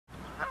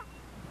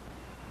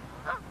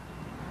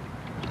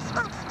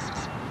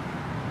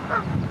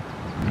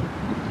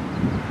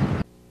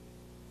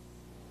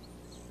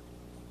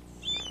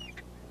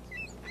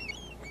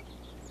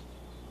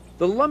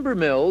The lumber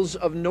mills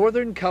of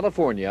Northern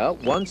California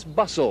once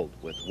bustled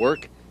with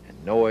work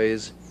and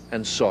noise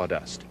and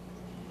sawdust.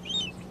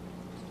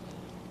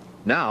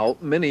 Now,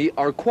 many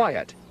are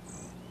quiet.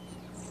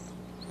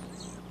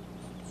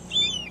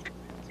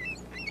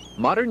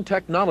 Modern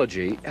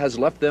technology has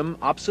left them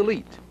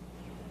obsolete.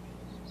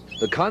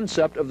 The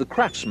concept of the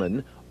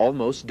craftsman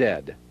almost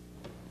dead.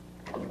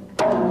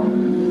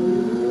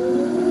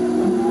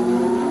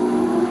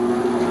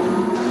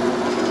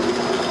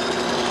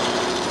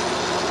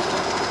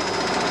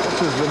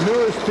 This is the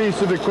newest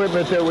piece of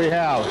equipment that we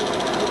have.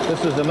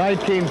 This is a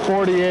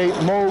 1948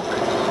 Moke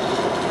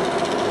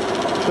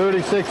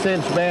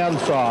 36-inch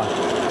bandsaw.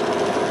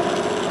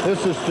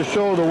 This is to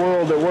show the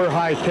world that we're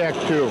high-tech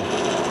too.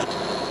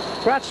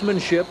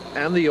 Craftsmanship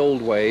and the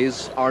old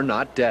ways are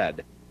not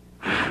dead.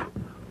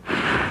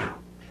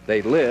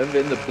 They live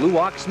in the Blue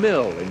Ox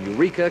Mill in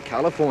Eureka,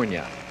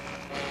 California.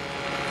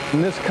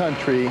 In this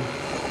country,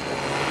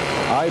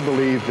 I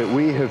believe that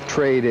we have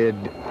traded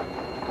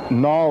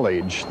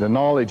knowledge, the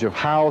knowledge of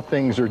how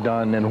things are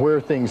done and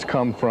where things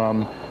come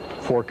from,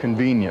 for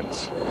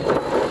convenience.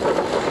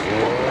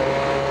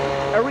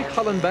 Eric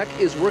Hollenbeck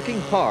is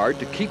working hard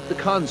to keep the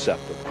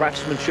concept of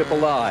craftsmanship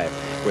alive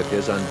with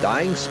his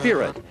undying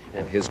spirit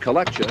and his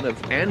collection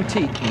of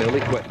antique mill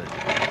equipment.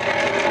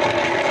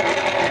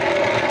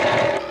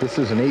 This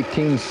is an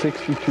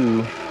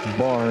 1862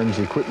 Barnes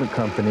Equipment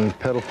Company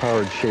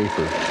pedal-powered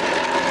shaper.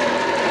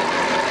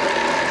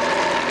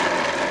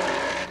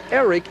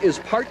 Eric is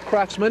part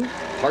craftsman,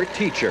 part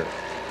teacher.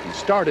 He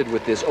started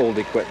with this old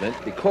equipment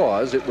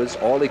because it was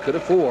all he could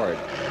afford.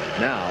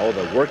 Now,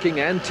 the working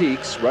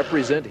antiques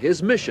represent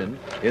his mission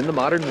in the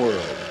modern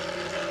world.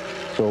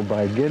 So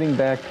by getting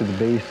back to the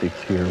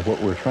basics here, what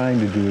we're trying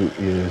to do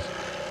is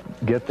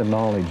get the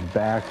knowledge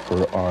back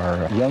for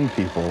our young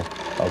people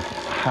of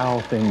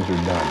how things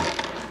are done.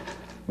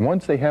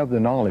 Once they have the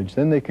knowledge,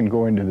 then they can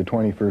go into the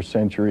 21st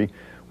century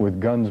with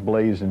guns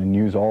blazing and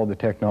use all the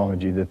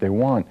technology that they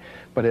want,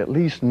 but at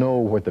least know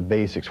what the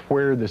basics,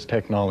 where this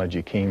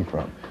technology came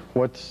from.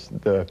 What's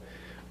the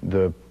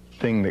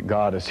thing that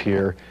got us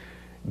here?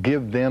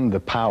 Give them the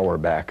power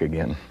back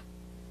again.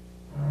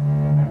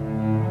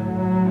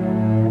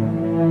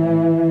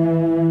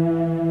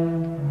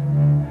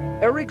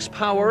 Eric's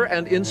power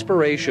and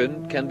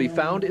inspiration can be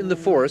found in the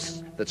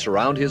forests that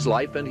surround his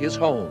life and his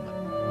home.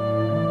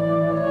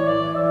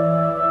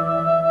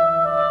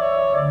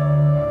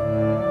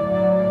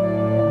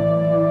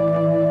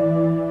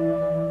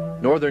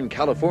 Northern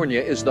California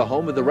is the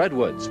home of the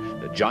redwoods,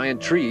 the giant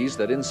trees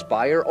that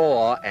inspire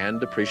awe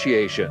and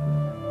appreciation.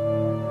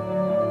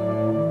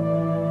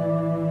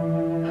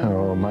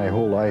 Oh, my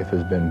whole life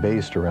has been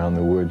based around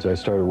the woods. I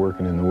started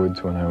working in the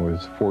woods when I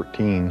was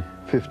 14,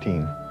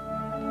 15.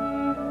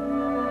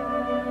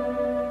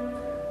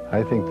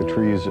 I think the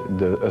trees,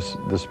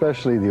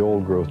 especially the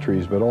old growth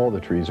trees, but all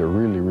the trees are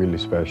really, really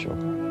special.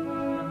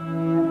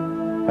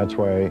 That's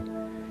why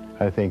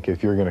I think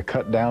if you're going to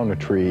cut down a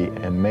tree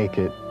and make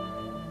it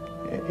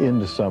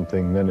into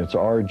something, then it's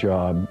our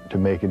job to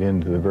make it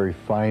into the very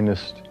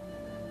finest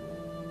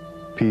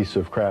piece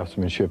of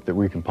craftsmanship that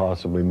we can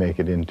possibly make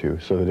it into,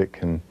 so that it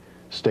can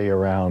stay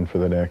around for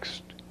the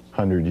next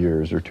 100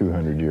 years or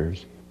 200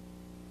 years.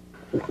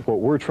 What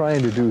we're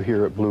trying to do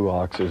here at Blue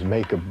Ox is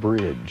make a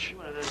bridge,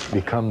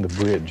 become the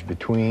bridge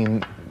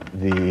between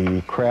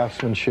the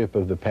craftsmanship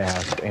of the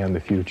past and the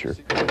future.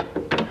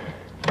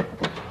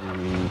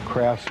 The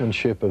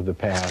craftsmanship of the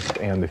past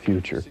and the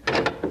future.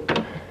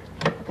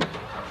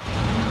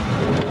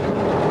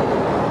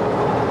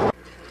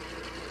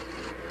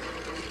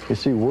 You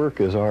see,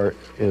 work is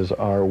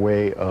our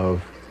way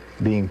of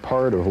being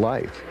part of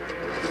life.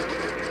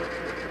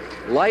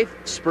 Life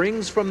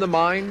springs from the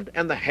mind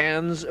and the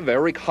hands of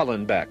Eric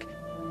Hollenbeck.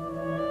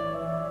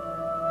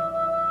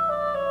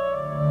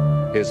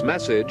 His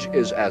message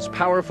is as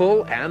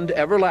powerful and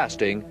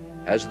everlasting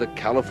as the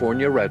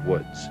California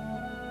redwoods.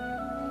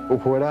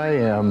 What I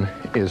am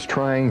is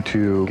trying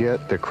to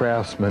get the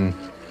craftsmen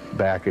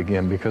back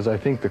again, because I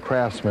think the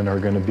craftsmen are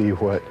going to be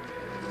what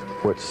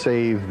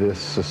save this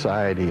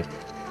society.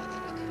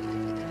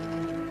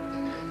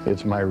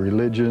 It's my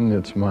religion,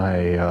 it's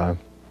my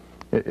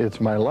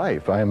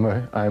life.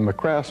 I'm a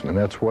craftsman,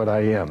 that's what I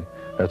am.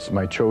 That's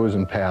my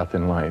chosen path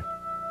in life.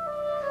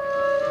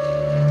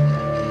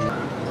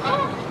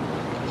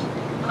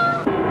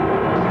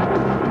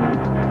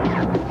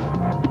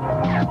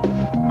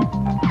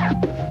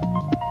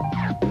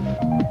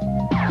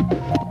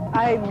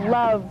 I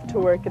love to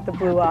work at the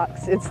Blue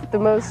Ox. It's the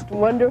most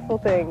wonderful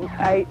thing.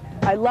 I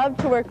love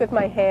to work with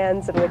my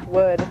hands and with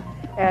wood,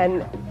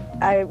 and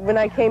when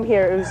I came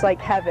here, it was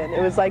like heaven.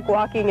 It was like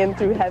walking in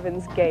through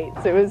heaven's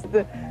gates. It was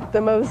the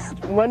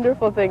most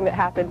wonderful thing that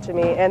happened to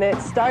me, and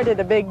it started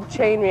a big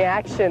chain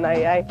reaction.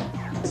 I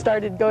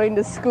started going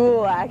to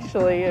school,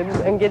 actually,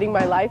 and getting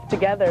my life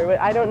together.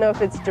 I don't know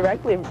if it's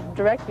direct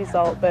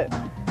result, but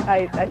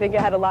I think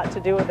it had a lot to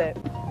do with it.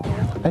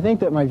 I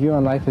think that my view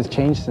on life has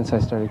changed since I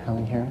started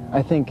coming here.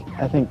 I think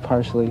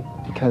partially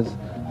because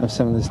of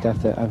some of the stuff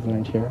that I've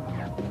learned here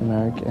from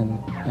Eric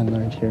and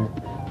learned here.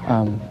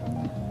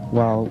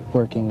 while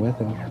working with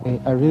him.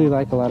 I really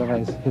like a lot of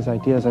his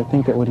ideas. I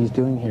think that what he's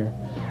doing here,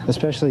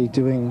 especially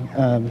doing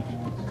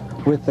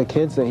with the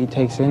kids that he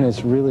takes in,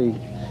 is really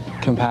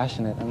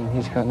compassionate. I mean,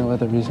 he's got no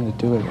other reason to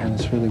do it, and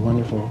it's really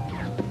wonderful.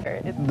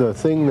 The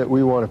thing that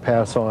we want to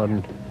pass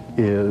on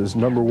is,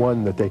 number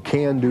one, that they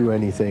can do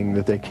anything,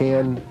 that they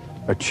can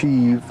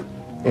achieve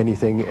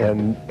anything,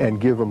 and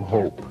give them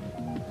hope.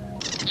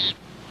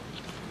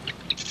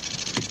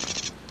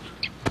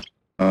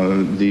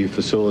 The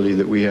facility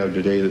that we have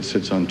today that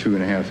sits on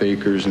 2.5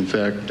 acres, in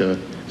fact,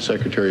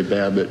 Secretary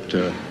Babbitt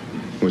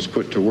was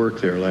put to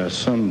work there last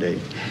Sunday.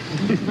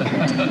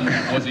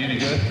 Was he any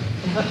good?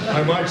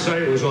 I might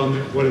say it was on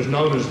what is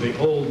known as the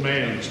old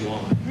man's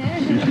lawn.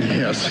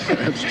 Yes,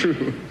 that's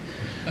true.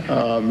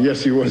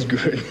 Yes, he was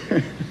good.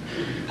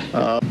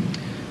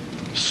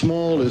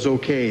 Small is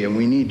okay, and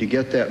we need to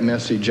get that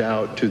message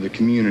out to the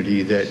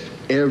community that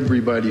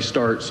everybody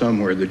starts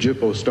somewhere. The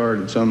Jippo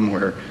started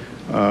somewhere.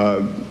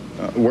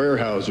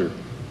 Weyerhaeuser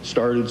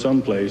started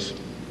someplace.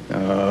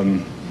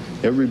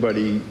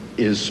 Everybody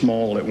is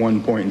small at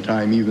one point in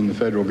time. Even the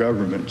federal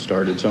government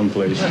started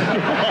someplace.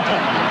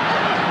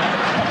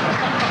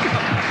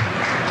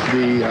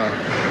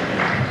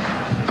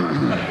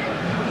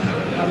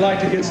 I'd like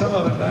to get some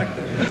of it back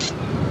there.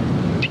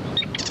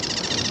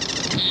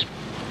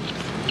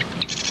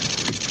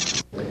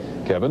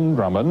 Kevin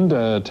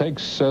Drummond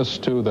takes us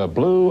to the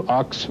Blue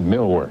Ox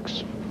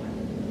Millworks.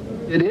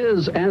 It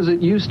is, as it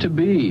used to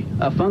be,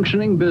 a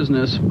functioning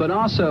business, but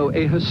also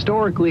a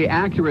historically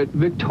accurate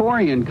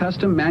Victorian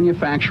custom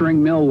manufacturing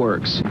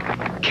millworks.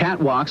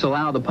 Catwalks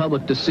allow the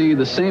public to see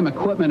the same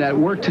equipment at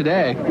work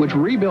today, which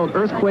rebuilt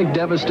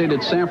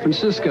earthquake-devastated San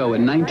Francisco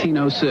in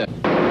 1906.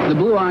 The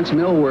Blue Ox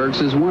Millworks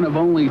is one of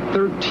only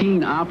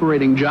 13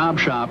 operating job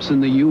shops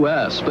in the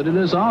U.S., but it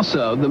is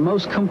also the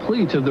most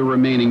complete of the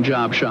remaining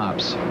job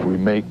shops. We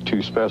make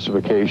to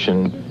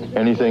specification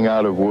anything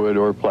out of wood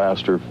or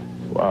plaster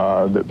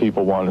that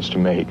people want us to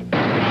make.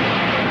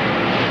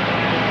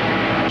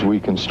 We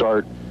can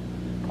start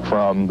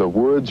from the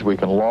woods, we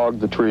can log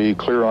the tree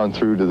clear on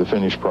through to the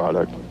finished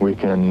product. We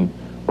can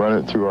run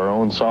it through our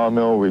own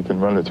sawmill, we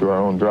can run it through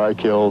our own dry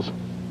kilns,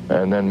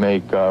 and then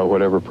make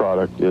whatever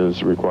product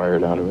is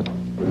required out of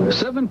it.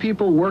 7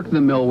 people work the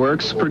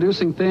millworks,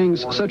 producing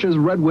things such as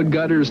redwood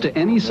gutters to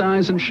any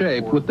size and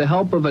shape with the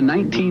help of a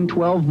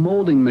 1912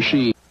 molding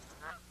machine.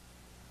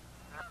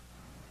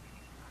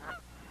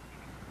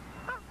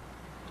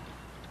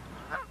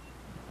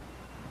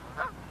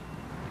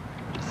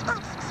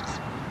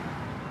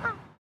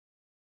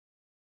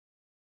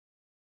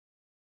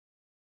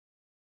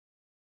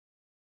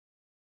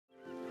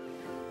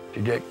 To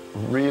get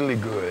really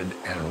good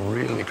and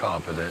really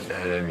competent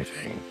at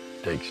anything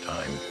takes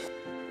time.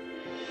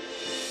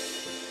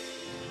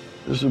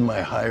 This is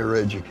my higher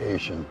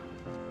education,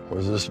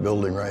 was this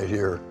building right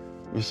here.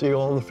 You see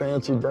all the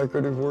fancy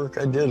decorative work?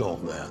 I did all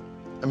that.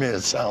 I mean,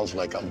 it sounds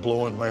like I'm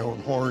blowing my own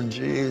horn.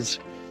 Geez,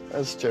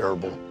 that's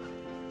terrible.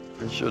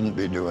 I shouldn't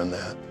be doing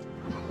that.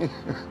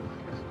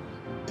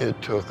 It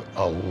took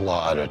a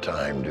lot of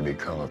time to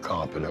become a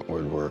competent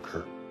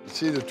woodworker.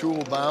 See the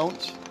tool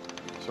bounce?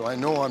 So I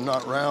know I'm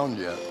not round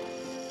yet.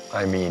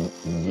 I mean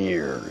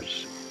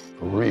years,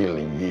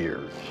 really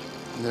years.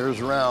 And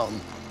there's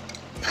round.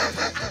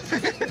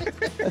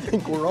 I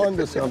think we're on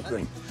to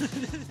something.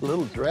 A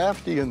little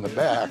drafty in the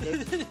back.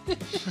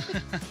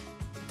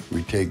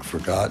 We take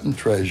forgotten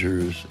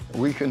treasures.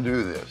 We can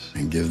do this.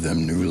 And give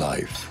them new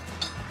life.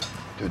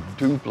 To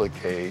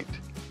duplicate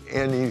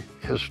any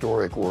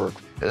historic work,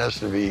 it has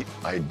to be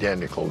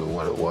identical to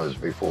what it was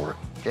before.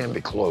 It can't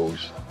be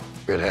close.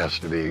 It has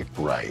to be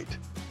right.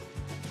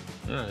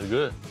 Yeah, you're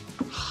good.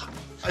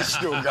 I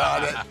still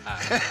got it.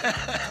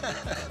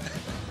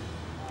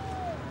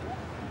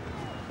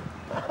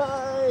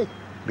 Hi.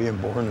 Being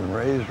born and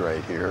raised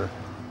right here,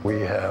 we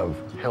have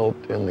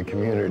helped in the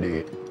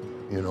community,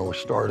 you know,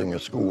 starting a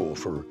school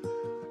for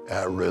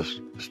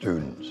at-risk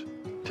students,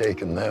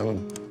 taking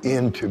them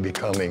into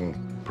becoming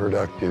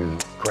productive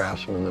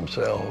craftsmen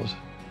themselves.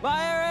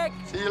 Bye, Eric.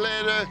 See you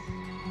later.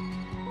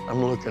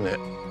 I'm looking at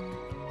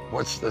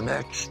what's the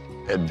next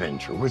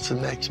adventure? What's the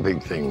next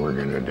big thing we're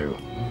gonna do?